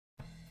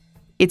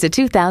It's a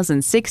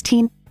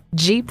 2016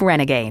 Jeep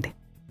Renegade.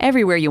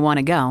 Everywhere you want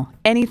to go,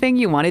 anything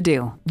you want to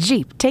do,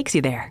 Jeep takes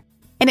you there.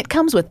 And it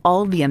comes with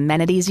all the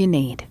amenities you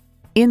need.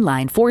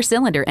 Inline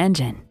 4-cylinder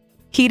engine,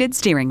 heated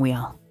steering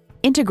wheel,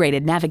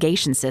 integrated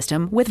navigation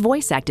system with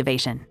voice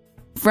activation,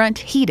 front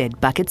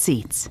heated bucket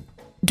seats,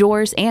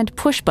 doors and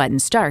push-button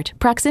start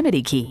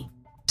proximity key,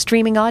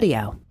 streaming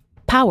audio,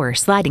 power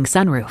sliding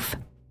sunroof,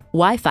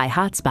 Wi-Fi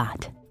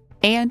hotspot,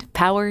 and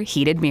power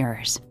heated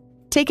mirrors.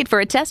 Take it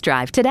for a test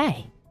drive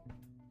today.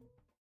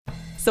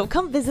 So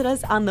come visit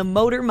us on the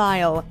Motor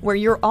Mile, where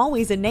you're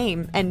always a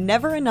name and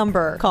never a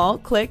number. Call,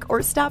 click,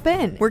 or stop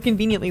in. We're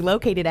conveniently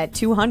located at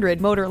 200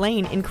 Motor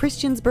Lane in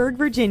Christiansburg,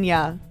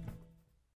 Virginia.